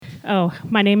Oh,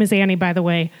 my name is Annie, by the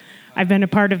way. I've been a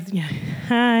part of...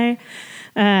 Hi.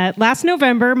 Last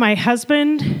November, my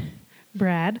husband,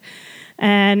 Brad,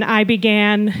 and I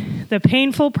began the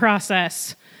painful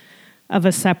process of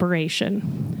a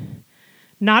separation.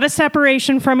 Not a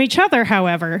separation from each other,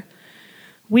 however.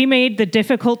 We made the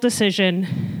difficult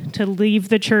decision to leave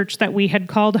the church that we had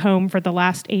called home for the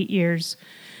last 8 years.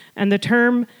 And the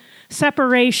term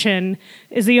separation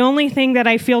is the only thing that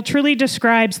I feel truly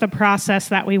describes the process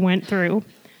that we went through.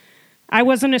 I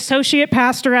was an associate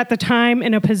pastor at the time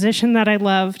in a position that I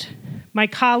loved. My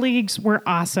colleagues were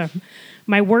awesome.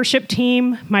 My worship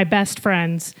team, my best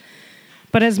friends.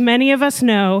 But as many of us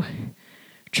know,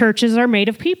 churches are made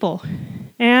of people,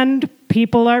 and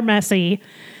people are messy.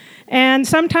 And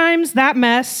sometimes that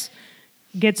mess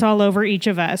gets all over each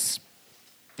of us.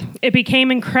 It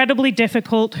became incredibly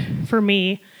difficult for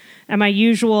me and my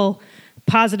usual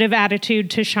positive attitude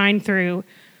to shine through.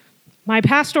 My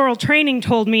pastoral training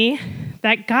told me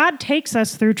that God takes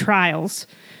us through trials,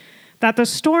 that the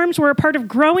storms were a part of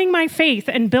growing my faith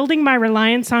and building my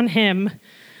reliance on Him.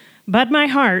 But my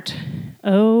heart,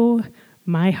 oh,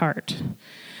 my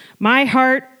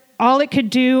heart, all it could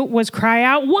do was cry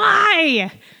out,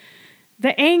 "Why?"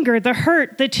 The anger, the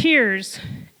hurt, the tears,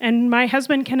 and my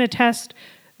husband can attest,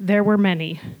 there were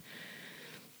many.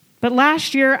 But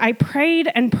last year, I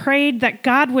prayed and prayed that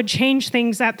God would change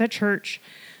things at the church,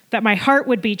 that my heart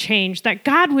would be changed, that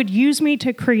God would use me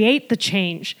to create the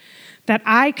change, that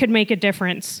I could make a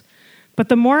difference. But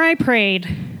the more I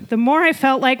prayed, the more I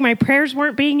felt like my prayers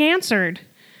weren't being answered.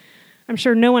 I'm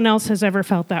sure no one else has ever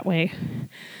felt that way.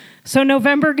 So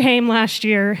November came last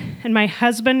year, and my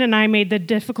husband and I made the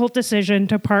difficult decision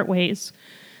to part ways,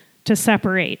 to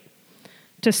separate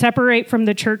from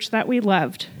the church that we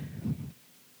loved.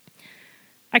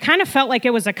 I kind of felt like it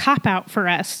was a cop-out for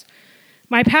us.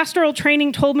 My pastoral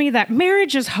training told me that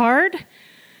marriage is hard,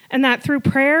 and that through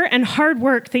prayer and hard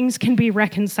work, things can be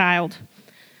reconciled.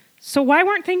 So why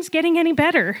weren't things getting any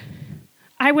better?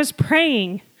 I was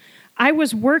praying. I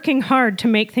was working hard to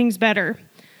make things better.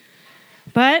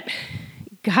 But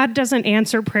God doesn't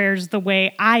answer prayers the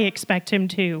way I expect Him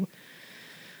to.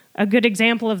 A good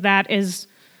example of that is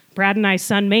Brad and I's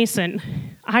son, Mason.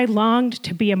 I longed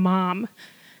to be a mom.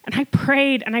 And I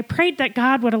prayed that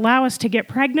God would allow us to get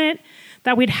pregnant,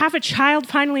 that we'd have a child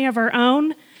finally of our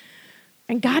own.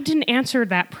 And God didn't answer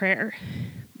that prayer.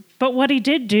 But what He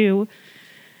did do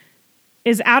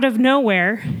is out of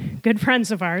nowhere, good friends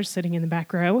of ours sitting in the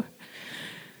back row,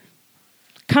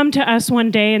 come to us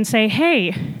one day and say,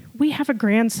 "Hey, we have a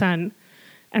grandson,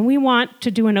 and we want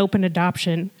to do an open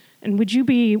adoption. And would you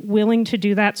be willing to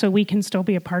do that so we can still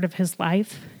be a part of his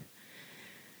life?"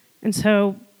 And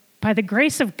so, by the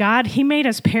grace of God, He made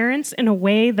us parents in a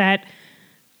way that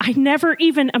I never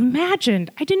even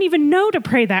imagined. I didn't even know to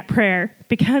pray that prayer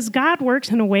because God works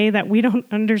in a way that we don't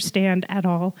understand at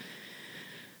all.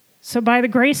 So by the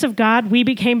grace of God, we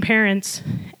became parents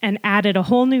and added a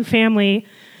whole new family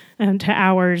to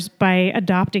ours by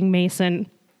adopting Mason.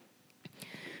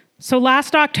 So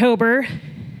last October,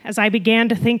 as I began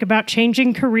to think about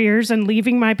changing careers and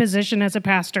leaving my position as a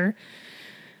pastor,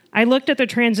 I looked at the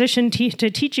transition to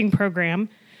teaching program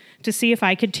to see if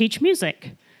I could teach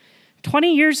music.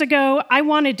 20 years ago, I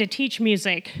wanted to teach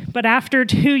music, but after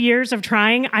 2 years of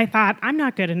trying, I thought, I'm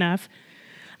not good enough.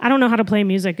 I don't know how to play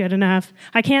music good enough.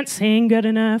 I can't sing good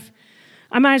enough.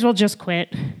 I might as well just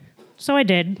quit. So I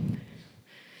did.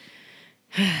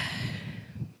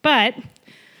 But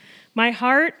my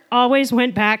heart always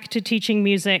went back to teaching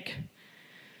music.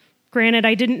 Granted,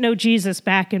 I didn't know Jesus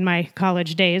back in my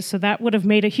college days, so that would have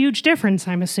made a huge difference,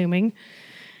 I'm assuming.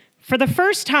 For the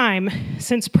first time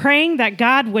since praying that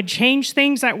God would change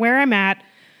things at where I'm at,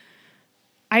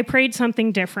 I prayed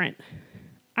something different.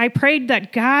 I prayed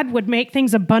that God would make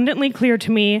things abundantly clear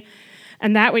to me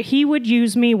and that He would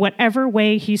use me whatever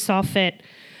way He saw fit,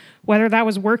 whether that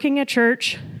was working at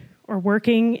church or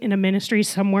working in a ministry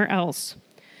somewhere else.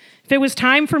 If it was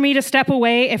time for me to step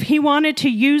away, if He wanted to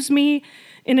use me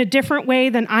in a different way,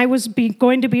 then I was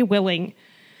going to be willing.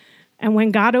 And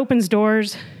when God opens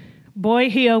doors, boy,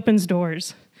 He opens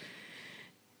doors.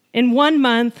 In 1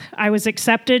 month, I was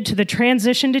accepted to the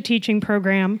transition to teaching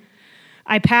program.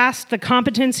 I passed the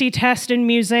competency test in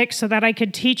music so that I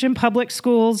could teach in public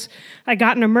schools. I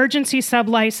got an emergency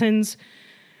sublicense.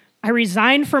 I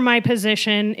resigned from my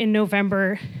position in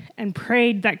November and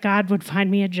prayed that God would find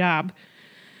me a job.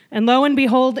 And lo and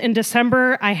behold, in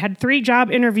December, I had 3 job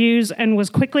interviews and was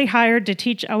quickly hired to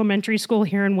teach elementary school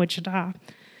here in Wichita.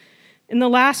 In the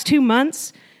last 2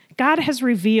 months, God has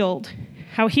revealed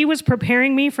how He was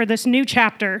preparing me for this new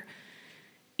chapter,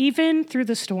 even through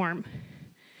the storm.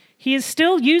 He is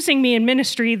still using me in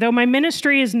ministry, though my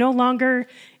ministry is no longer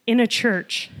in a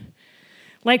church.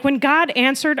 Like when God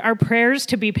answered our prayers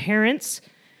to be parents,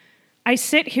 I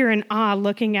sit here in awe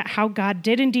looking at how God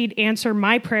did indeed answer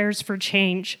my prayers for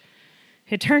change.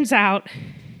 It turns out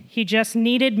he just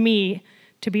needed me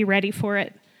to be ready for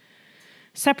it.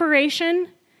 Separation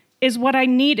is what I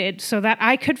needed so that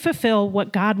I could fulfill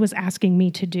what God was asking me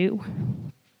to do.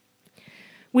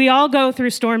 We all go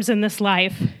through storms in this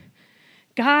life.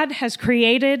 God has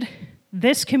created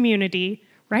this community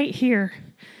right here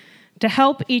to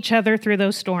help each other through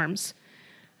those storms.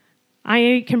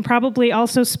 I can probably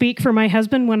also speak for my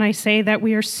husband when I say that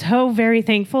we are so very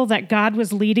thankful that God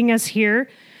was leading us here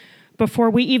before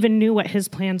we even knew what his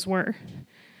plans were.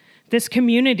 This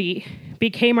community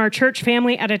became our church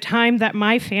family at a time that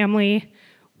my family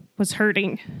was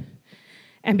hurting.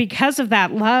 And because of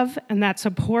that love and that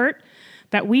support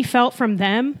that we felt from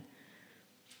them,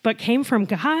 but came from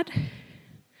God,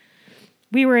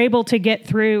 we were able to get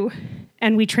through,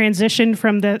 and we transitioned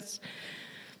from this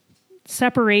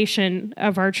separation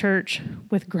of our church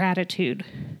with gratitude.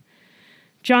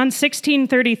 John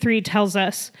 16:33 tells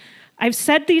us, I've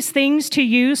said these things to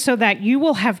you so that you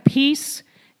will have peace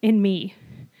in me.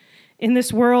 In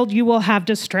this world you will have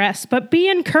distress, but be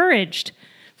encouraged,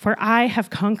 for I have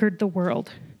conquered the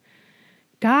world.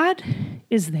 God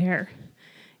is there,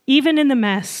 even in the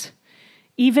mess,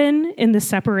 even in the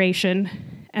separation.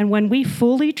 And when we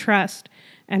fully trust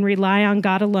and rely on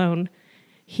God alone,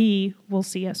 he will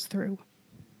see us through.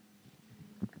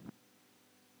 Thank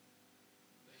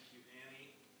you,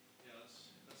 Annie. Yeah,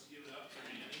 let's give it up for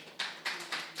Annie.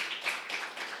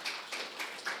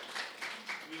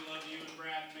 We love you and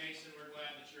Brad and Mason. We're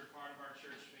glad that you're a part of our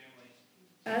church family.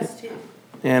 Us too.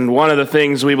 And one of the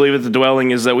things we believe at the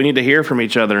Dwelling is that we need to hear from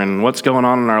each other and what's going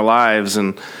on in our lives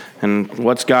and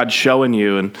what's God showing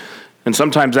you. And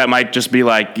sometimes that might just be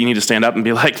like, you need to stand up and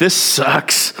be like, this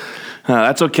sucks.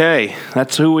 That's okay.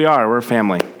 That's who we are. We're a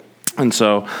family. And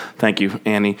so, thank you,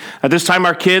 Annie. At this time,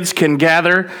 our kids can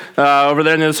gather over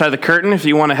there on the other side of the curtain if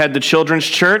you want to head to Children's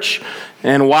Church.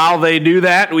 And while they do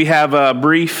that, we have a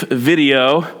brief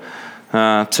video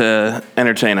to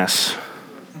entertain us.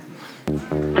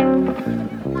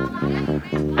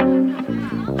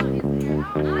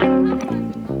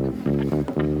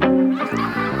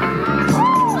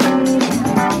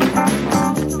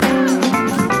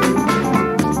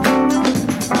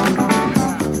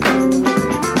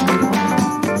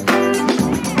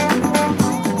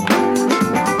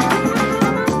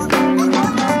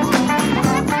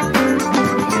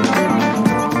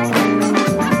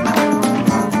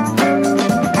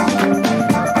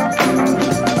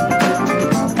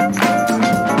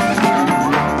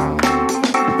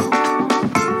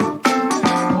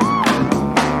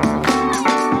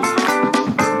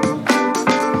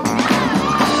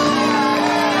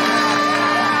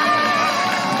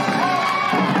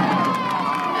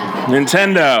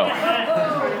 Nintendo.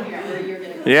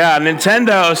 Yeah,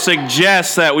 Nintendo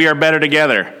suggests that we are better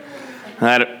together.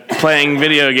 That playing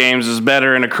video games is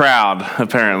better in a crowd,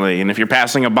 apparently. And if you're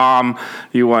passing a bomb,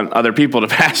 you want other people to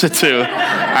pass it to,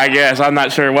 I guess. I'm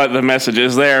not sure what the message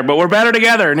is there. But we're better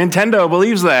together. Nintendo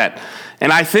believes that.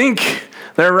 And I think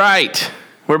they're right.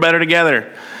 We're better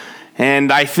together.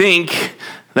 And I think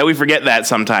that we forget that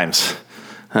sometimes.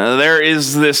 There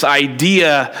is this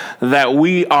idea that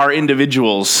we are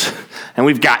individuals and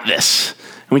we've got this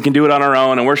and we can do it on our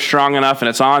own and we're strong enough and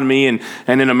it's on me. And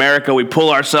in America, we pull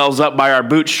ourselves up by our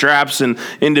bootstraps and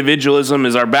individualism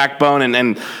is our backbone.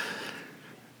 And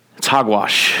it's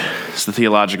hogwash. It's the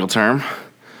theological term.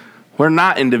 We're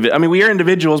not we are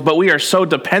individuals, but we are so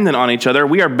dependent on each other.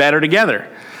 We are better together.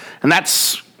 And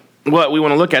that's what we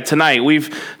want to look at tonight.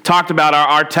 We've talked about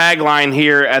our tagline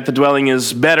here at the Dwelling is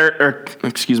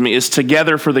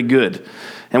together for the good.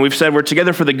 And we've said we're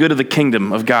together for the good of the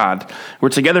kingdom of God. We're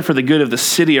together for the good of the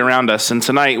city around us. And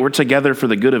tonight we're together for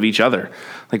the good of each other.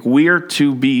 Like we're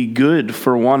to be good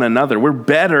for one another. We're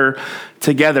better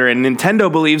together. And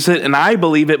Nintendo believes it and I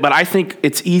believe it, but I think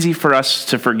it's easy for us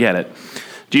to forget it.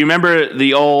 Do you remember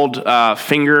the old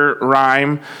finger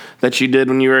rhyme that you did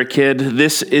when you were a kid?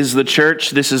 This is the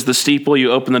church, this is the steeple,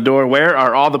 you open the door, where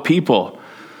are all the people?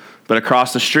 But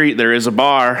across the street there is a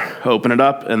bar, open it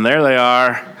up, and there they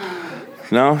are.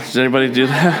 No? Does anybody do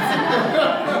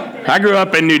that? I grew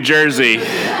up in New Jersey.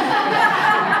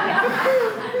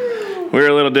 We're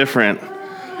a little different. There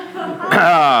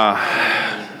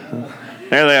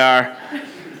they are.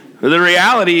 The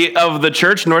reality of the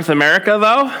church North America,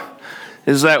 though,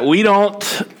 is that we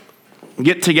don't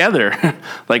get together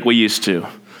like we used to.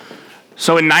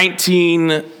 So in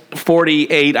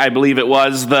 1948, I believe it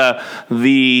was, the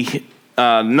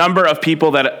number of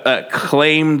people that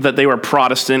claimed that they were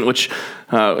Protestant, which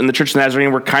in the Church of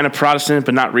Nazarene were kind of Protestant,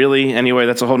 but not really. Anyway,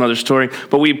 that's a whole other story.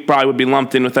 But we probably would be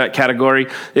lumped in with that category.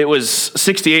 It was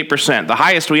 68%. The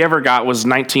highest we ever got was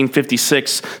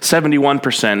 1956,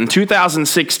 71%. In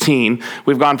 2016,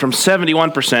 we've gone from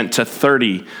 71% to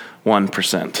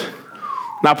 31%.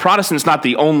 Now, Protestant's not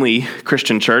the only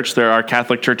Christian church. There are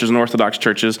Catholic churches and Orthodox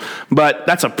churches, but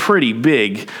that's a pretty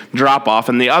big drop-off.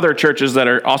 And the other churches that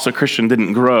are also Christian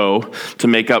didn't grow to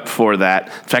make up for that.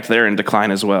 In fact, they're in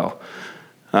decline as well.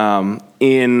 If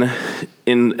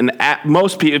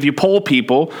you poll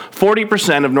people,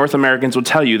 40% of North Americans will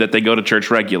tell you that they go to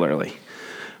church regularly.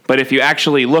 But if you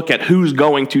actually look at who's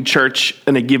going to church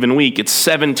in a given week, it's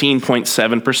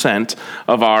 17.7%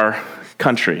 of our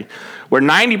country, where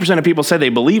 90% of people say they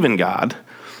believe in God,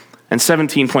 and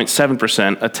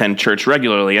 17.7% attend church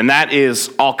regularly. And that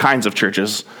is all kinds of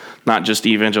churches, not just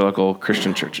evangelical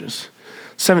Christian churches.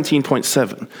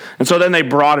 17.7. And so then they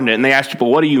broadened it, and they asked people,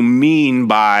 what do you mean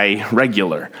by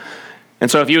regular?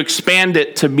 And so if you expand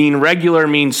it to mean regular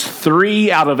means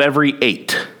 3 out of every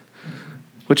 8,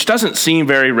 which doesn't seem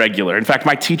very regular. In fact,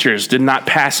 my teachers did not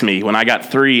pass me when I got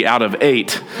 3 out of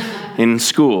 8 in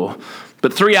school.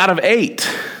 But 3 out of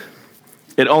 8,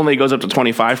 it only goes up to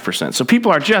 25%. So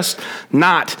people are just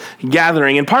not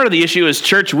gathering. And part of the issue is,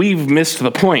 church, we've missed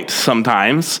the point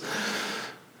sometimes.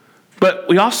 But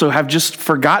we also have just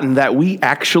forgotten that we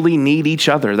actually need each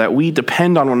other, that we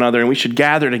depend on one another, and we should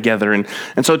gather together. And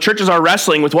so churches are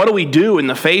wrestling with, what do we do in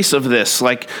the face of this?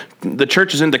 Like, the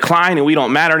church is in decline and we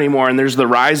don't matter anymore, and there's the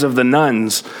rise of the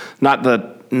nuns, not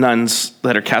the nuns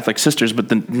that are Catholic sisters, but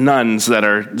the nuns that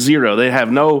are zero. They have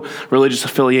no religious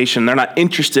affiliation. They're not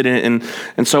interested in it.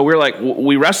 And so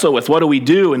we wrestle with, what do we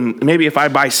do? And maybe if I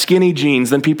buy skinny jeans,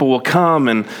 then people will come,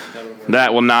 and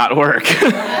that will not work.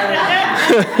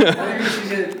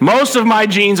 Most of my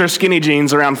jeans are skinny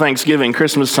jeans around Thanksgiving,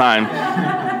 Christmas time.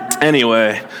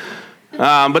 Anyway.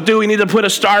 But do we need to put a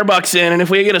Starbucks in? And if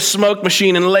we get a smoke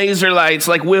machine and laser lights,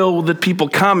 will the people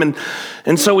come?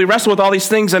 And so we wrestle with all these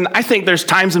things. And I think there's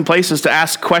times and places to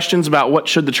ask questions about what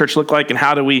should the church look like and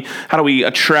how do we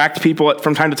attract people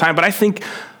from time to time. But I think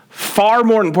far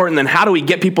more important than how do we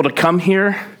get people to come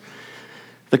here,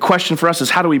 the question for us is,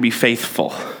 how do we be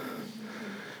faithful?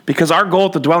 Because our goal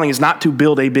at the Dwelling is not to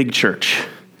build a big church.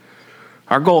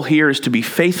 Our goal here is to be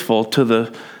faithful to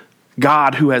the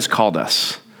God who has called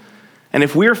us. And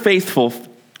if we're faithful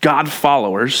God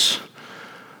followers,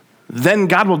 then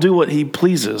God will do what he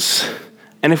pleases.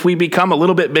 And if we become a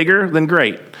little bit bigger, then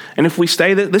great. And if we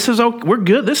stay, we're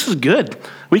good. This is good.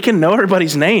 We can know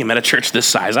everybody's name at a church this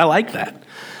size. I like that.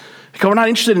 Because we're not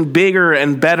interested in bigger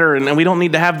and better, and we don't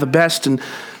need to have the best. And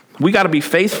we got to be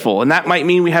faithful. And that might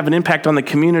mean we have an impact on the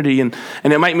community. And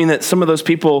it might mean that some of those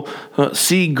people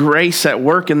see grace at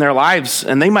work in their lives,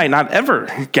 and they might not ever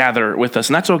gather with us.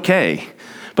 And that's okay.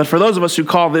 But for those of us who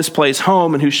call this place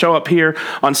home and who show up here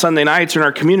on Sunday nights in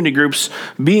our community groups,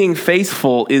 being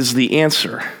faithful is the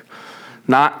answer.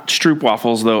 Not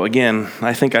stroopwafels, though. Again,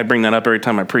 I think I bring that up every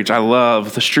time I preach. I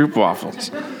love the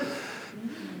stroopwafels.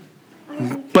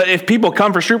 But if people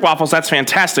come for stroopwafels, that's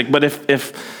fantastic. But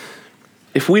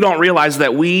if we don't realize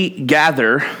that we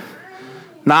gather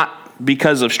not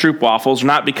because of stroopwafels,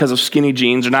 not because of skinny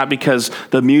jeans, or not because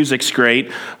the music's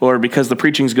great, or because the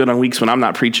preaching's good on weeks when I'm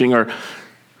not preaching, or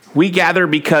we gather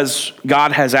because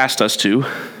God has asked us to,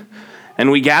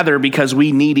 and we gather because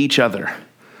we need each other.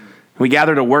 We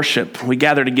gather to worship. We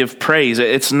gather to give praise.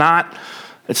 It's not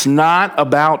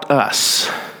about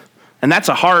us. And that's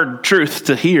a hard truth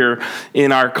to hear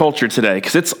in our culture today,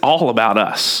 because it's all about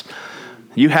us.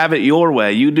 You have it your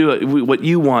way. You do it what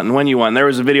you want and when you want. There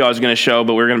was a video I was going to show,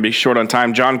 but we're going to be short on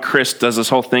time. John Christ does this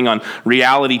whole thing on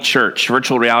reality church,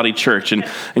 virtual reality church. And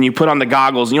you put on the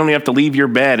goggles, and you don't even have to leave your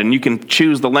bed. And you can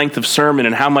choose the length of sermon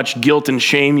and how much guilt and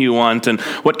shame you want and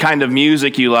what kind of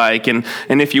music you like. And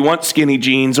if you want skinny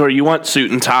jeans or you want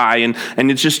suit and tie. And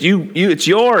it's just you. It's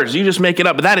yours. You just make it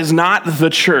up. But that is not the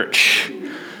church.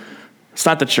 It's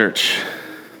not the church.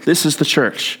 This is the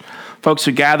church. Folks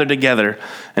who gather together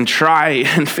and try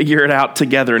and figure it out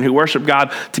together, and who worship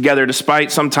God together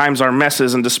despite sometimes our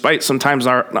messes and despite sometimes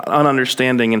our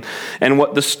ununderstanding. And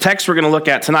what this text we're going to look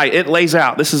at tonight, it lays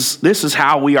out, this is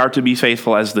how we are to be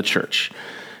faithful as the church.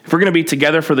 If we're going to be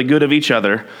together for the good of each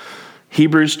other,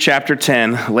 Hebrews chapter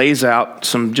 10 lays out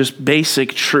some just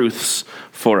basic truths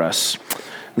for us.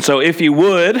 And so if you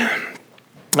would,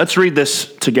 let's read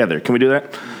this together. Can we do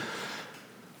that?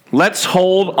 Let's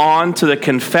hold on to the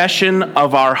confession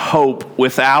of our hope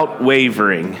without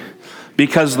wavering,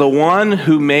 because the one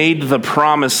who made the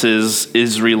promises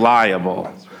is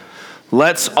reliable.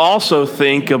 let's also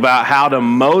think about how to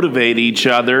motivate each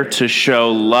other to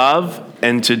show love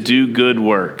and to do good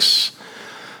works.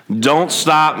 Don't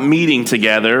stop meeting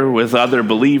together with other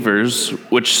believers,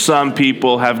 which some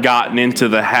people have gotten into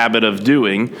the habit of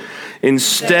doing.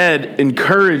 Instead,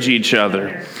 encourage each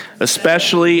other,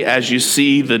 especially as you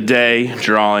see the day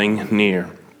drawing near.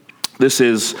 This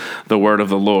is the word of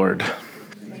the Lord.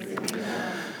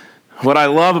 What I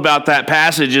love about that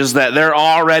passage is that they're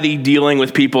already dealing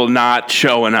with people not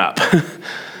showing up.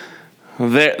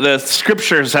 The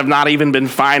scriptures have not even been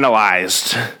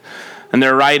finalized. And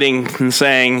they're writing and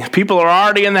saying, people are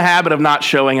already in the habit of not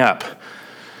showing up.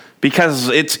 Because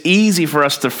it's easy for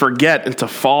us to forget and to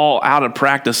fall out of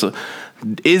practice.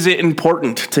 Is it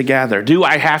important to gather? Do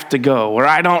I have to go? Or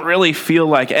I don't really feel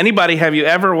like. Anybody, have you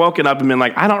ever woken up and been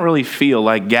like, I don't really feel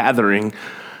like gathering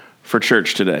for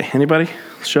church today? Anybody?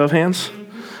 Show of hands.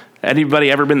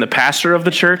 Anybody ever been the pastor of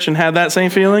the church and had that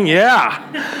same feeling?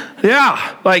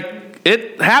 Yeah. Like,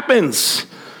 it happens.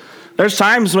 There's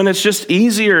times when it's just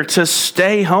easier to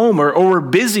stay home, or we're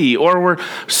busy, or we're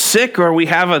sick, or we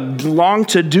have a long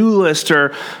to-do list,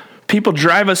 or people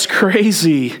drive us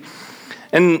crazy.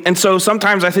 And so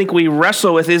sometimes I think we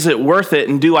wrestle with, is it worth it?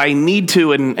 And do I need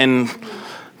to? And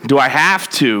do I have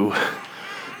to?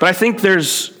 But I think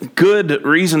there's good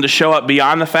reason to show up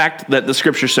beyond the fact that the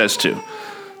scripture says to.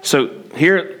 So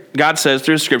here, God says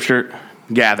through the scripture,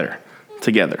 gather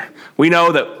together. We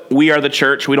know that we are the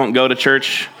church. We don't go to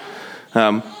church.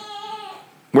 We're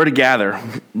to gather.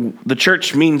 The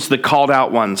church means the called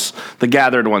out ones, the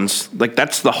gathered ones. Like,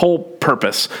 that's the whole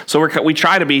purpose. So we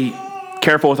try to be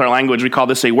careful with our language. We call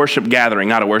this a worship gathering,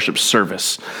 not a worship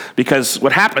service. Because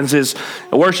what happens is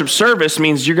a worship service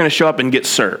means you're going to show up and get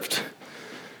served.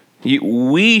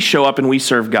 We show up and we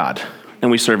serve God, and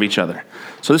we serve each other.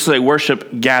 So this is a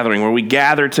worship gathering where we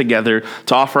gather together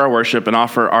to offer our worship and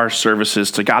offer our services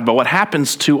to God. But what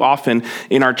happens too often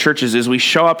in our churches is we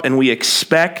show up and we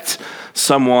expect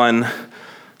someone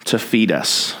to feed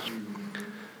us,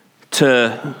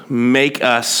 to make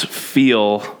us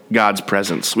feel God's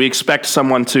presence. We expect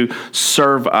someone to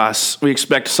serve us. We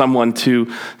expect someone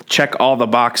to check all the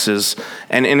boxes.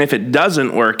 And if it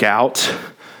doesn't work out,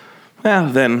 well,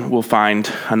 then we'll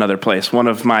find another place. One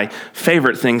of my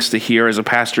favorite things to hear as a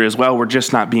pastor is, well, we're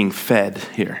just not being fed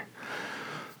here.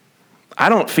 I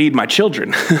don't feed my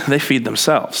children. They feed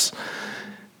themselves.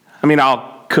 I mean,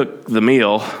 I'll cook the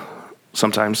meal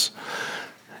sometimes,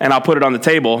 and I'll put it on the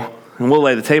table, and we'll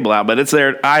lay the table out, but it's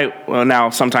there. Now,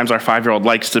 sometimes our 5-year-old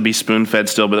likes to be spoon-fed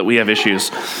still, but we have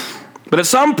issues. But at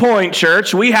some point,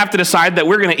 church, we have to decide that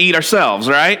we're going to eat ourselves,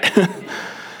 right?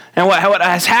 And what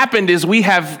has happened is we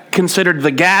have considered the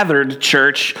gathered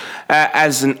church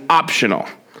as an optional,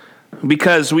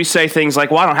 because we say things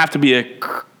like, well, I don't have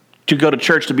to go to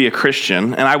church to be a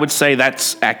Christian. And I would say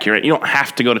that's accurate. You don't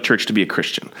have to go to church to be a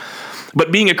Christian.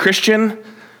 But being a Christian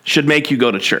should make you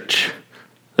go to church.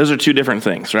 Those are two different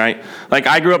things, right? Like,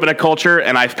 I grew up in a culture,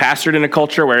 and I've pastored in a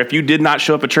culture where if you did not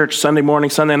show up at church Sunday morning,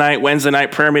 Sunday night, Wednesday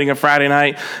night, prayer meeting on Friday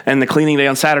night, and the cleaning day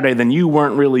on Saturday, then you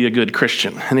weren't really a good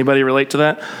Christian. Anybody relate to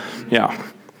that? Yeah.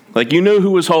 Like, you knew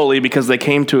who was holy because they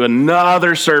came to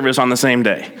another service on the same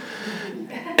day.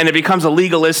 And it becomes a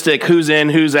legalistic, who's in,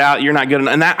 who's out, you're not good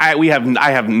enough. And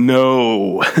I have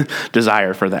no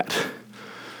desire for that.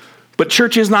 But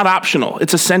church is not optional.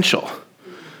 It's essential.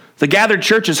 The gathered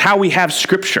church is how we have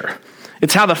scripture.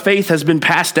 It's how the faith has been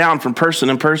passed down from person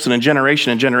and person and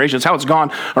generation. It's how it's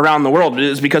gone around the world. It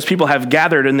is because people have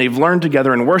gathered and they've learned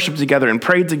together and worshiped together and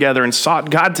prayed together and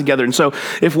sought God together. And so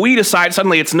if we decide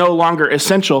suddenly it's no longer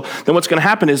essential, then what's going to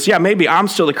happen is, yeah, maybe I'm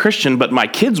still a Christian, but my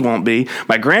kids won't be.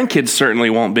 My grandkids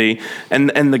certainly won't be. And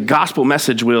the gospel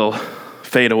message will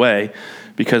fade away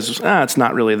because it's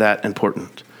not really that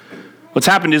important. What's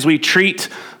happened is we treat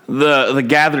the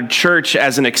gathered church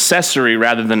as an accessory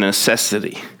rather than a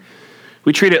necessity.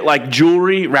 We treat it like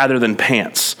jewelry rather than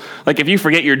pants. Like, if you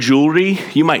forget your jewelry,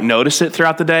 you might notice it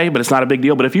throughout the day, but it's not a big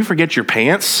deal. But if you forget your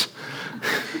pants,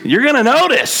 you're going to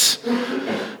notice,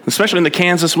 especially in the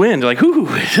Kansas wind. You're like, ooh,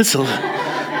 it's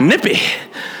nippy.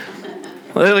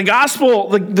 The gospel,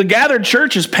 the gathered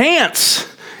church is pants.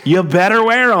 You better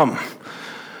wear them.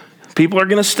 People are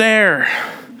going to stare.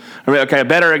 Okay, a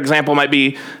better example might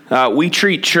be we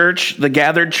treat church, the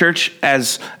gathered church,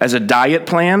 as a diet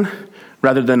plan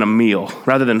rather than a meal,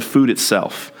 rather than food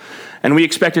itself. And we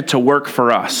expect it to work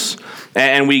for us.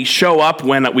 And we show up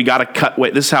when we got to cut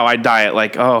weight. This is how I diet.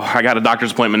 Like, oh, I got a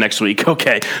doctor's appointment next week.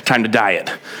 Okay, time to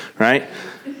diet, right?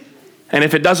 And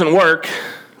if it doesn't work,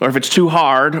 or if it's too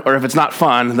hard, or if it's not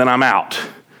fun, then I'm out.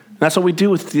 And that's what we do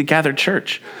with the gathered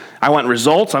church. I want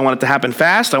results. I want it to happen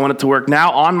fast. I want it to work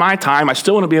now on my time. I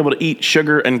still want to be able to eat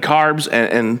sugar and carbs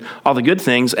and all the good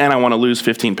things, and I want to lose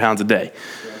 15 pounds a day,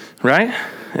 right?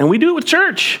 And we do it with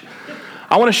church.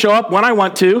 I want to show up when I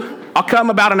want to. I'll come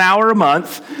about an hour a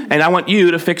month, and I want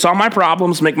you to fix all my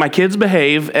problems, make my kids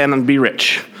behave, and be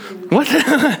rich. What?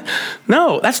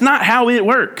 No, that's not how it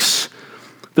works.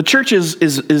 The church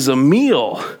is a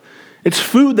meal. It's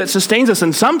food that sustains us,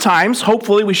 and sometimes,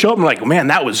 hopefully, we show up and we're like, man,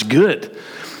 that was good.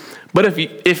 But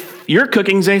if your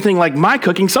cooking's anything like my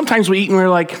cooking, sometimes we eat and we're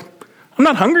like, I'm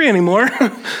not hungry anymore.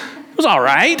 It was all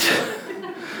right.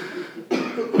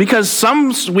 Because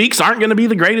some weeks aren't going to be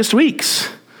the greatest weeks.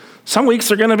 Some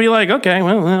weeks are going to be like, okay,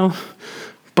 well,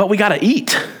 but we got to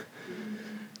eat.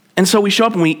 And so we show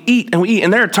up and we eat,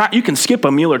 and there are times you can skip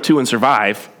a meal or two and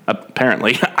survive.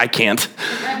 Apparently, I can't,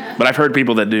 but I've heard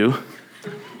people that do.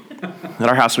 At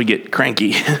our house, we get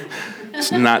cranky.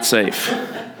 It's not safe.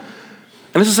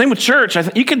 And it's the same with church.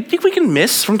 We can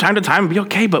miss from time to time and be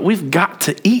okay, but we've got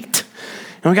to eat.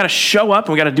 And we got to show up,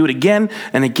 and we got to do it again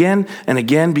and again and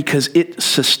again because it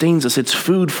sustains us. It's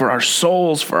food for our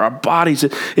souls, for our bodies.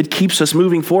 It keeps us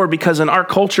moving forward because in our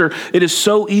culture, it is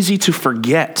so easy to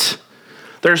forget.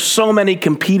 There's so many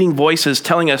competing voices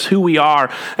telling us who we are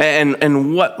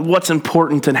and what's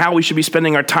important and how we should be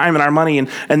spending our time and our money.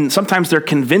 And sometimes they're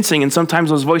convincing, and sometimes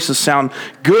those voices sound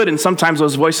good, and sometimes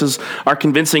those voices are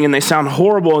convincing and they sound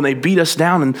horrible and they beat us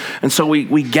down. And so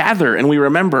we gather and we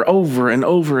remember over and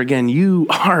over again, you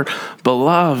are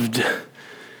beloved.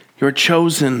 You're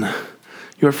chosen.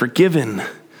 You're forgiven.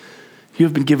 You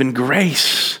have been given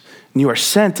grace. And you are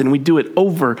sent, and we do it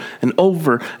over and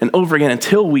over and over again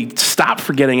until we stop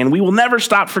forgetting, and we will never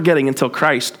stop forgetting until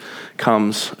Christ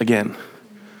comes again.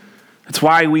 That's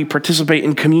why we participate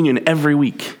in communion every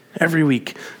week,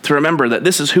 to remember that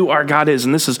this is who our God is,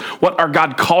 and this is what our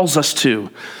God calls us to,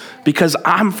 because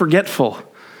I'm forgetful.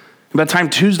 And by the time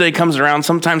Tuesday comes around,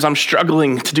 sometimes I'm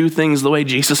struggling to do things the way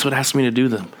Jesus would ask me to do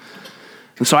them.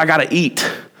 And so I got to eat,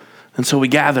 and so we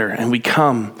gather, and we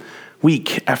come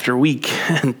week after week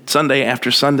and Sunday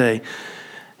after Sunday.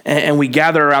 And we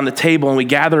gather around the table and we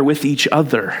gather with each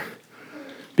other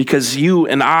because you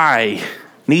and I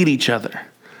need each other.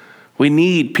 We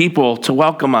need people to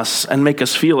welcome us and make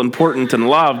us feel important and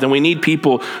loved. And we need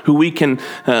people who we can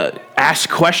ask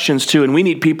questions to. And we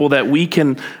need people that we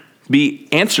can be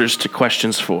answers to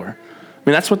questions for. I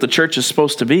mean, that's what the church is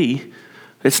supposed to be.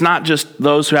 It's not just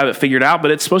those who have it figured out,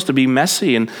 but it's supposed to be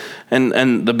messy. And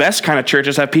the best kind of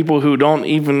churches have people who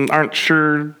aren't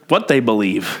sure what they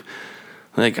believe.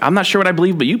 Like, I'm not sure what I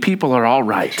believe, but you people are all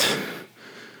right.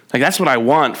 Like, that's what I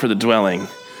want for the dwelling.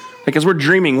 Like, as we're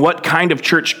dreaming, what kind of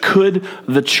church could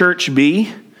the church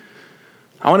be?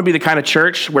 I want to be the kind of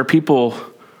church where people,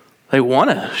 they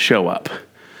want to show up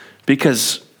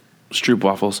because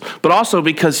stroopwafels, but also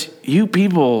because you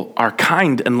people are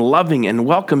kind and loving and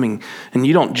welcoming, and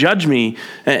you don't judge me,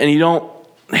 and you don't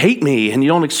hate me, and you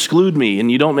don't exclude me, and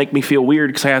you don't make me feel weird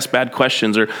because I ask bad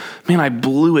questions, or, man, I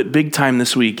blew it big time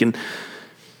this week, and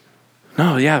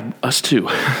no, yeah, us too.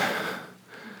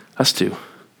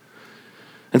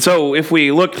 And so if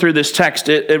we look through this text,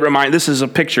 this is a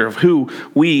picture of who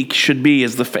we should be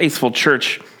as the faithful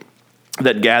church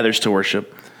that gathers to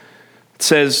worship. It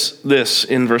says this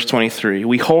in verse 23,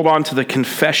 we hold on to the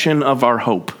confession of our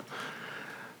hope.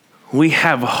 We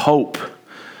have hope.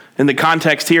 In the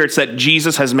context here, it's that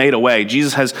Jesus has made a way.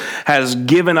 Jesus has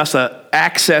given us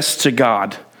access to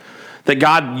God. That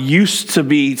we used to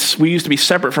be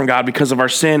separate from God because of our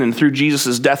sin, and through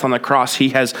Jesus' death on the cross, he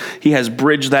has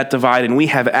bridged that divide, and we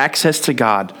have access to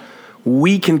God.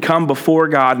 We can come before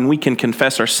God and we can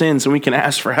confess our sins, and we can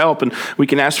ask for help, and we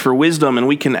can ask for wisdom, and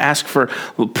we can ask for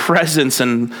presence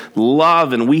and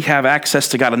love, and we have access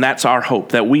to God, and that's our hope,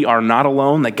 that we are not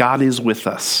alone, that God is with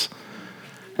us.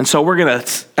 And so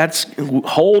let's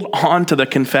hold on to the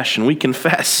confession. We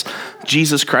confess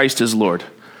Jesus Christ is Lord,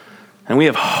 and we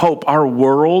have hope. Our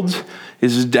world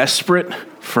is desperate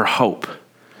for hope.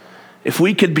 If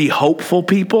we could be hopeful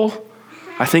people,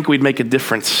 I think we'd make a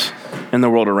difference in the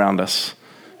world around us,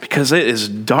 because it is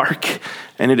dark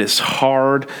and it is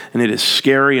hard and it is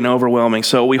scary and overwhelming.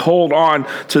 So we hold on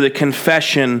to the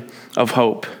confession of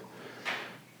hope.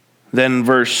 Then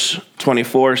verse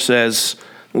 24 says,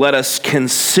 let us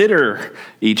consider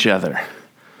each other.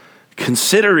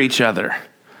 Consider each other.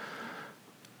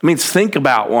 It means think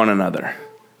about one another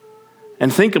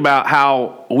and think about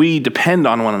how we depend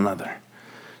on one another.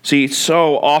 See,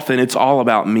 so often it's all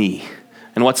about me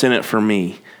and what's in it for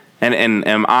me. And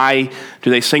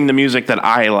do they sing the music that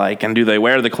I like? And do they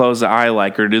wear the clothes that I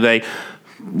like? Or do they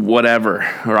whatever?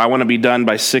 Or I want to be done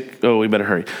by we better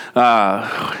hurry.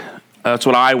 That's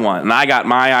what I want. And I got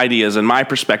my ideas and my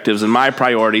perspectives and my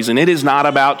priorities, and it is not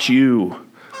about you.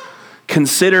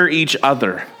 Consider each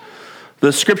other.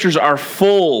 The scriptures are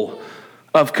full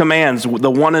of commands,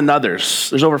 the one another's.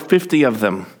 There's over 50 of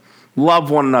them.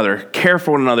 Love one another, care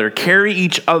for one another, carry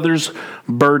each other's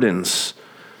burdens.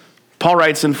 Paul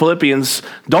writes in Philippians,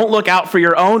 don't look out for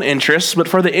your own interests, but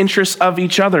for the interests of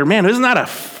each other. Man, isn't that a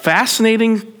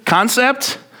fascinating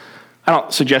concept? I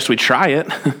don't suggest we try it.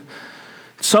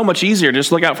 It's so much easier to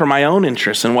just look out for my own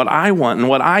interests and what I want and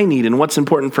what I need and what's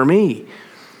important for me.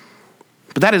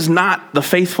 But that is not the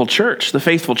faithful church. The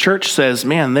faithful church says,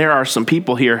 man, there are some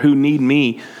people here who need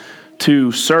me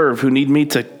to serve, who need me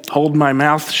to hold my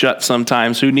mouth shut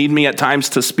sometimes, who need me at times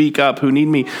to speak up, who need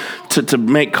me to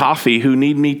make coffee, who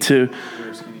need me to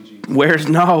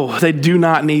no, they do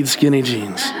not need skinny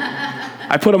jeans.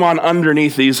 I put them on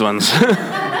underneath these ones.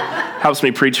 Helps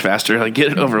me preach faster. Like,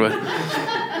 get it over with.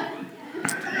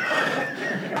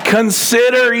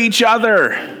 Consider each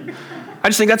other. I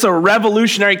just think that's a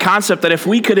revolutionary concept that if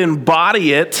we could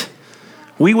embody it,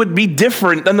 we would be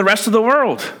different than the rest of the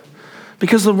world.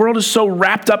 Because the world is so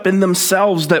wrapped up in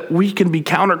themselves that we can be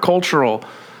countercultural,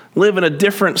 live in a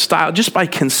different style just by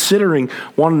considering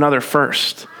one another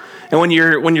first. And when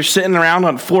you're sitting around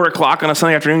at 4 o'clock on a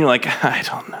Sunday afternoon, you're like, I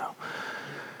don't know.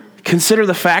 Consider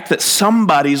the fact that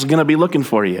somebody's going to be looking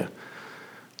for you.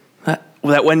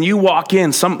 That when you walk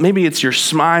in, maybe it's your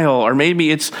smile, or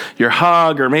maybe it's your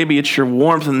hug, or maybe it's your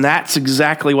warmth, and that's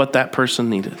exactly what that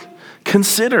person needed.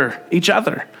 Consider each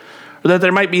other. Or that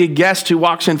there might be a guest who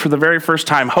walks in for the very first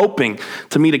time, hoping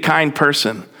to meet a kind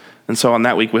person. And so on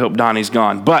that week, we hope Donnie's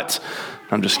gone. But,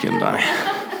 I'm just kidding, Donnie.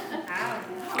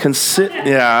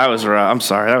 Yeah, that was rough. I'm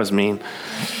sorry, that was mean.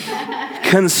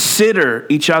 Consider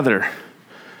each other.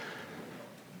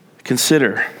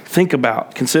 Consider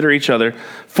each other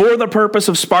for the purpose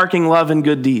of sparking love and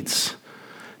good deeds,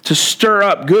 to stir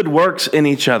up good works in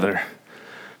each other,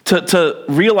 to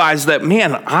realize that,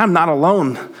 man, I'm not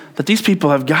alone, that these people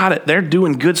have got it. They're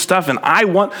doing good stuff, and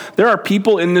there are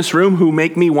people in this room who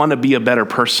make me want to be a better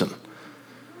person.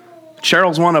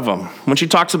 Cheryl's one of them. When she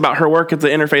talks about her work at the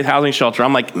Interfaith Housing Shelter,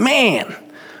 I'm like, man,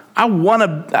 I want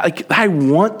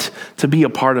to be a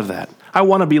part of that. I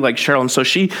want to be like Cheryl. And so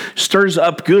she stirs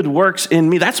up good works in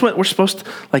me. That's what we're supposed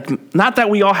to, not that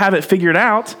we all have it figured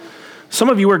out. Some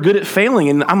of you are good at failing.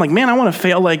 And I'm like, man, I want to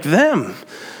fail like them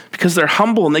because they're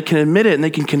humble and they can admit it and they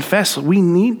can confess. We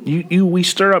need you. We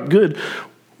stir up good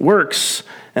works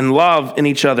and love in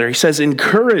each other. He says,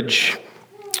 encourage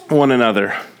one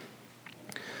another.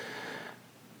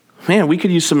 Man, we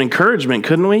could use some encouragement,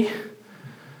 couldn't we?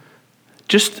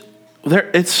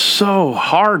 It's so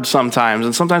hard sometimes,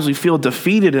 and sometimes we feel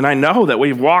defeated, and I know that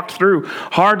we've walked through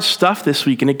hard stuff this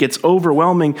week, and it gets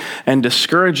overwhelming and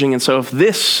discouraging, and so if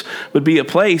this would be a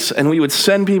place, and we would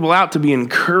send people out to be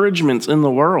encouragements in the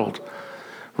world,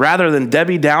 rather than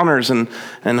Debbie Downers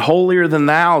and holier than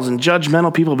thous and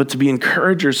judgmental people, but to be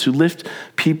encouragers who lift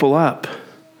people up.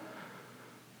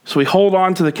 So we hold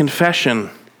on to the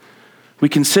confession. We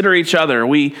consider each other.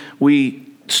 We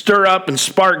stir up and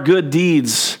spark good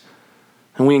deeds.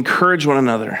 And we encourage one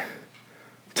another.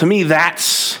 To me,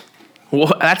 that's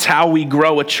how we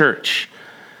grow a church.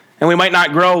 And we might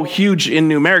not grow huge in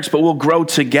numerics, but we'll grow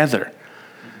together.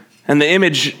 And the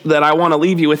image that I want to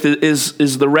leave you with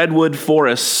is the redwood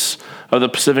forests of the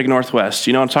Pacific Northwest.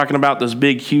 You know, I'm talking about those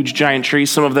big, huge, giant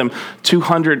trees, some of them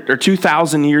 200 or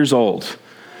 2,000 years old.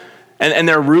 And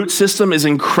their root system is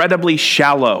incredibly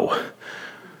shallow.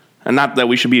 And not that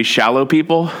we should be shallow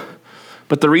people,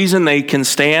 but the reason they can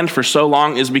stand for so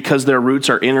long is because their roots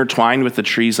are intertwined with the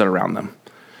trees that are around them.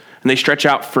 And they stretch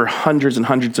out for hundreds and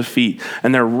hundreds of feet.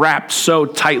 And they're wrapped so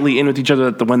tightly in with each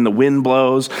other that when the wind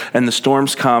blows and the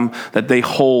storms come, that they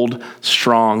hold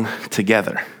strong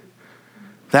together.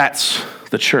 That's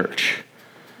the church.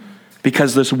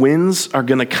 Because those winds are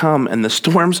going to come and the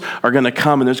storms are going to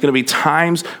come and there's going to be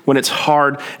times when it's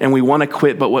hard and we want to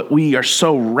quit, but we are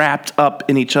so wrapped up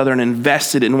in each other and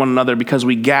invested in one another because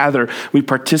we gather, we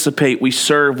participate, we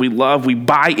serve, we love, we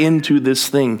buy into this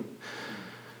thing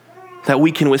that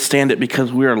we can withstand it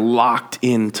because we are locked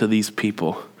into these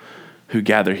people who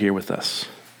gather here with us.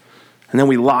 And then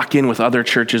we lock in with other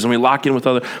churches and we lock in with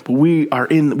other, but we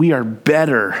are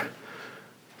better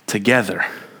together.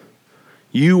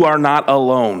 You are not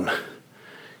alone.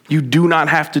 You do not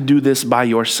have to do this by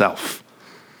yourself.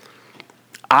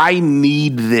 I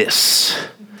need this.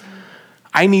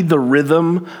 I need the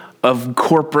rhythm of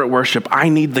corporate worship. I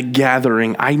need the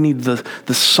gathering. I need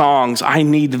the songs. I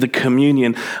need the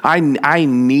communion. I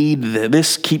need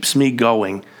this keeps me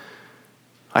going.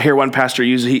 I hear one pastor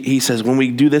use, he says, when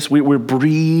we do this, we're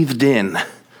breathed in.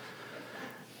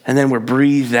 and then we're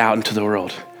breathed out into the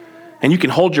world. And you can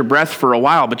hold your breath for a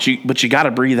while, but you got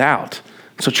to breathe out.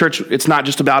 So church, it's not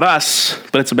just about us,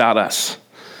 but it's about us.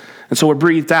 And so we're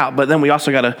breathed out, but then we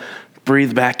also got to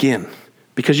breathe back in.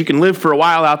 Because you can live for a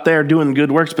while out there doing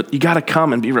good works, but you got to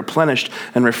come and be replenished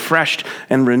and refreshed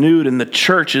and renewed. And the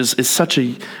church is such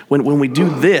a, when we do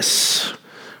this,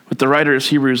 what the writer of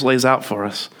Hebrews lays out for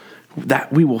us,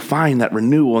 that we will find that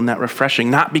renewal and that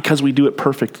refreshing, not because we do it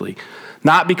perfectly,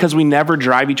 not because we never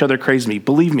drive each other crazy.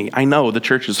 Believe me, I know the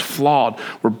church is flawed.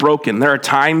 We're broken. There are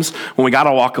times when we got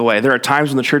to walk away. There are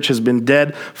times when the church has been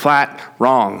dead, flat,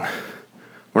 wrong.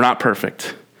 We're not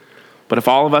perfect. But if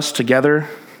all of us together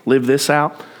live this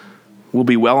out, we'll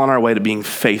be well on our way to being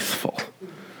faithful.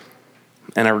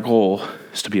 And our goal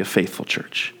is to be a faithful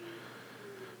church.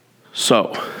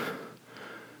 So,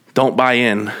 don't buy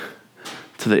in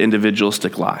to the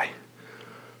individualistic lie.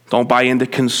 Don't buy into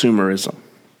consumerism.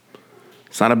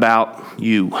 It's not about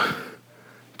you.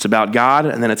 It's about God,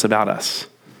 and then it's about us.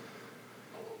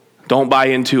 Don't buy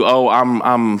into,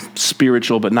 I'm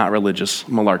spiritual but not religious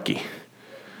malarkey.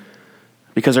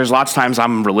 Because there's lots of times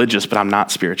I'm religious, but I'm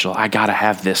not spiritual. I got to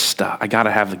have this stuff. I got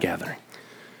to have the gathering.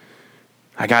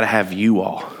 I got to have you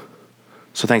all.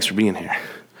 So thanks for being here.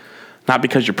 Not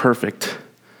because you're perfect,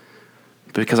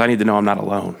 but because I need to know I'm not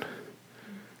alone.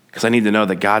 Because I need to know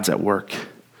that God's at work.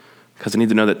 Because I need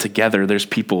to know that together there's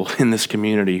people in this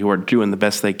community who are doing the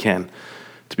best they can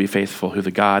to be faithful, who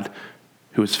the God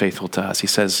who is faithful to us. He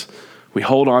says, we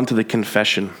hold on to the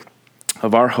confession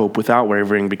of our hope without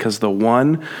wavering, because the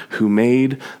one who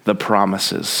made the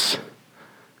promises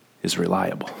is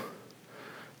reliable.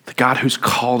 The God who's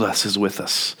called us is with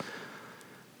us.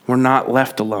 We're not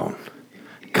left alone.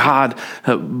 God,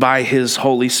 by his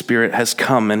Holy Spirit, has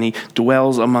come and he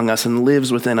dwells among us and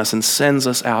lives within us and sends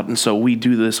us out. And so we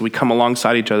do this. We come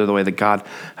alongside each other the way that God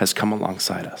has come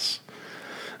alongside us.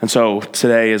 And so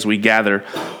today, as we gather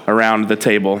around the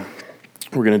table,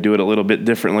 we're going to do it a little bit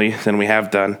differently than we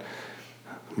have done.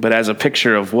 But as a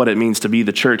picture of what it means to be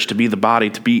the church, to be the body,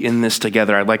 to be in this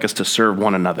together, I'd like us to serve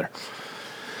one another.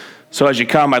 So as you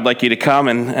come, I'd like you to come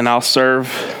and I'll serve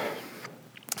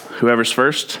whoever's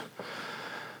first.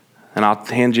 And I'll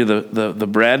hand you the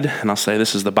bread and I'll say,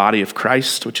 this is the body of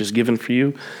Christ, which is given for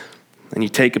you. And you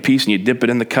take a piece and you dip it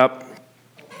in the cup.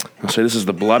 I'll say, this is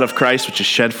the blood of Christ, which is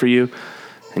shed for you.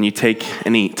 And you take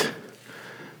and eat.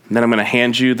 And then I'm going to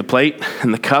hand you the plate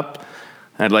and the cup.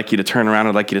 I'd like you to turn around.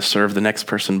 I'd like you to serve the next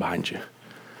person behind you.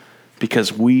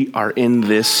 Because we are in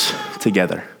this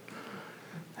together.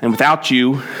 And without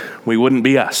you, we wouldn't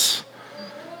be us.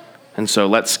 And so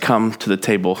let's come to the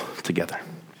table together.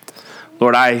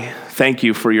 Lord, I thank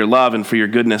you for your love and for your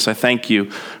goodness. I thank you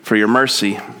for your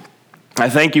mercy. I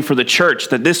thank you for the church,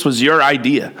 that this was your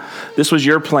idea. This was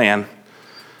your plan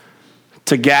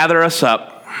to gather us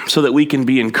up so that we can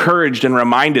be encouraged and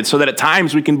reminded, so that at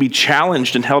times we can be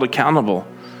challenged and held accountable,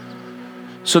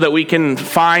 so that we can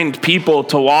find people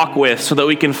to walk with, so that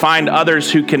we can find others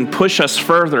who can push us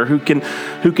further, who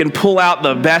can pull out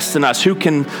the best in us, who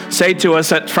can say to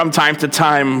us from time to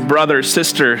time, brother,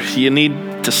 sister, you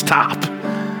need to stop.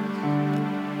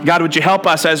 God, would you help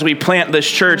us as we plant this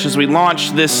church, as we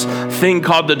launch this thing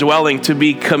called The Dwelling, to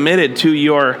be committed to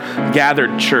your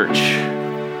gathered church,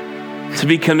 to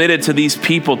be committed to these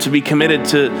people, to be committed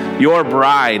to your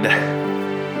bride.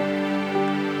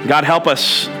 God, help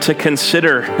us to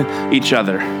consider each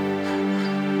other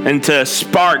and to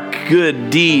spark good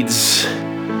deeds,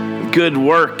 good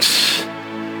works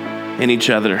in each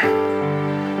other.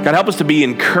 God, help us to be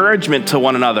encouragement to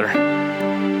one another.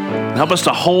 Help us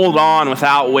to hold on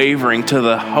without wavering to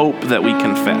the hope that we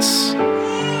confess,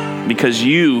 because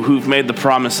you who've made the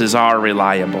promises are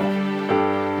reliable.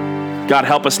 God,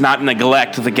 help us not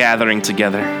neglect the gathering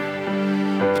together,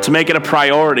 but to make it a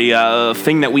priority, a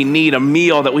thing that we need, a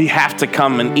meal that we have to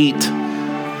come and eat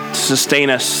to sustain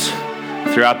us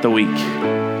throughout the week.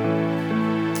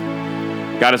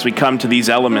 God, as we come to these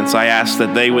elements, I ask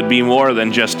that they would be more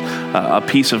than just a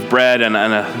piece of bread and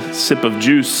a sip of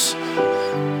juice,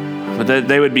 but that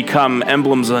they would become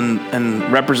emblems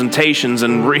and representations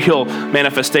and real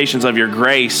manifestations of your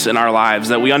grace in our lives,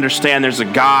 that we understand there's a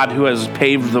God who has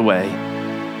paved the way,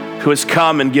 who has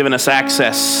come and given us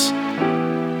access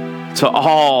to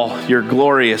all your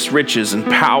glorious riches and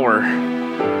power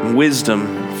and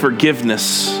wisdom,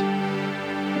 forgiveness.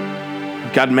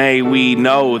 God, may we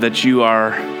know that you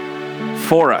are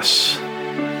for us,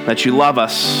 that you love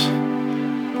us,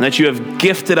 and that you have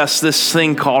gifted us this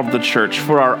thing called the church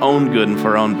for our own good and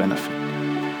for our own benefit.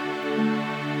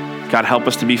 God, help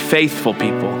us to be faithful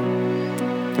people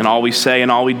in all we say and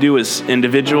all we do as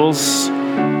individuals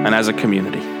and as a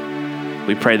community.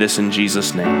 We pray this in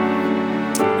Jesus' name.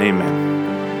 Amen.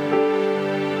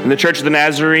 In the Church of the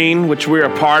Nazarene, which we're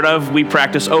a part of, we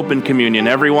practice open communion.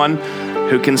 Everyone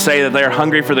who can say that they're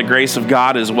hungry for the grace of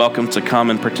God is welcome to come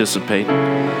and participate.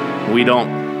 We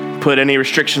don't put any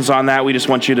restrictions on that. We just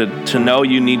want you to know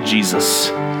you need Jesus.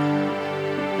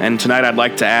 And tonight I'd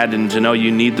like to add and to know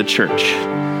you need the church,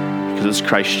 because it's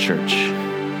Christ's church.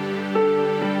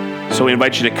 So we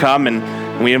invite you to come,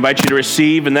 and we invite you to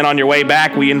receive, and then on your way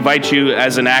back, we invite you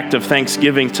as an act of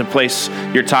thanksgiving to place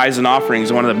your tithes and offerings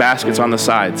in one of the baskets on the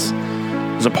sides.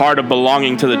 As a part of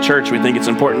belonging to the church, we think it's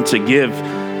important to give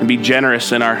and be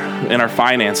generous in our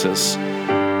finances,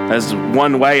 as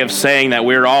one way of saying that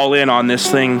we're all in on this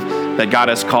thing that God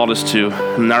has called us to.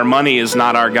 And our money is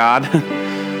not our God.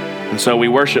 And so we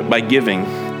worship by giving,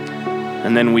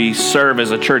 and then we serve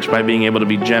as a church by being able to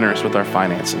be generous with our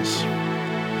finances.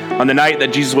 On the night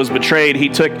that Jesus was betrayed, he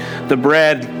took the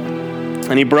bread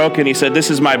and he broke it, and he said, "This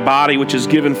is my body, which is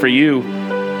given for you.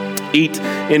 Eat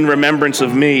in remembrance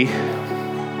of me."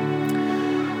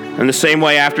 In the same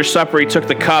way, after supper, he took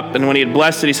the cup, and when he had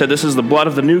blessed it, he said, "This is the blood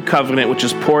of the new covenant, which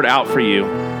is poured out for you.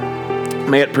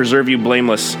 May it preserve you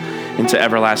blameless into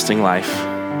everlasting life."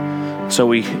 So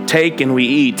we take and we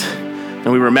eat,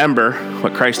 and we remember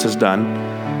what Christ has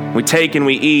done. We take and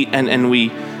we eat, and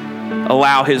we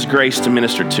allow his grace to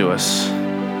minister to us.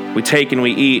 We take and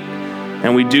we eat,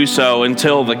 and we do so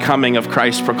until the coming of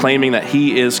Christ, proclaiming that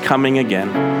he is coming again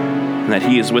and that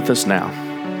he is with us now.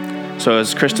 So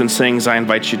as Kristen sings, I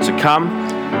invite you to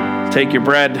come, take your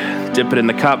bread, dip it in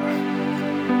the cup,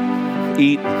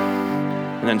 eat,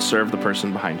 and then serve the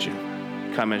person behind you.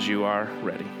 Come as you are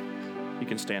ready. You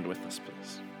can stand with us,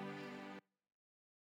 please.